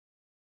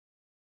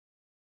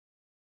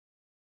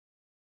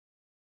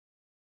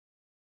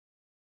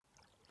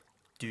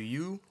Do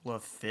you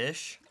love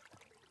fish?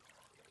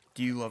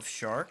 Do you love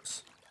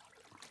sharks?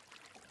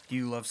 Do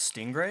you love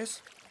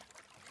stingrays?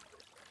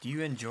 Do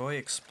you enjoy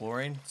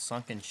exploring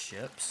sunken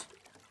ships?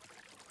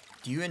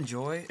 Do you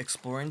enjoy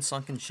exploring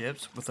sunken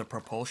ships with a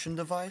propulsion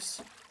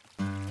device?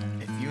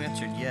 If you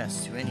answered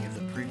yes to any of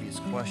the previous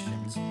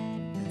questions,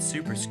 then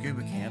Super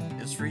Scuba Camp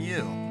is for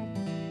you.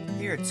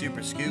 Here at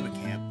Super Scuba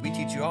Camp, we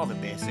teach you all the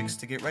basics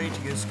to get ready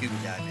to go scuba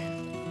diving.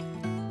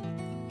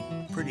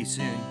 Pretty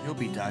soon, you'll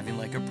be diving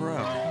like a pro.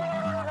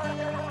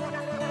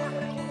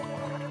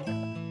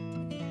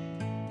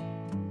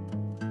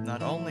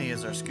 Not only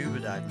is our scuba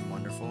diving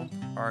wonderful,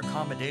 our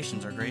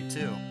accommodations are great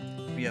too.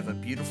 We have a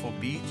beautiful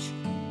beach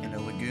and a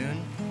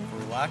lagoon for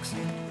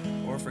relaxing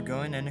or for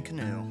going in a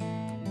canoe.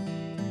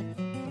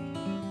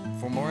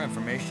 For more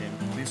information,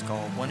 please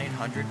call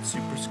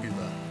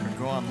 1-800-SUPER-SCUBA or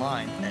go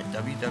online at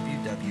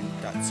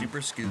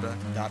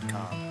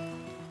www.superscuba.com.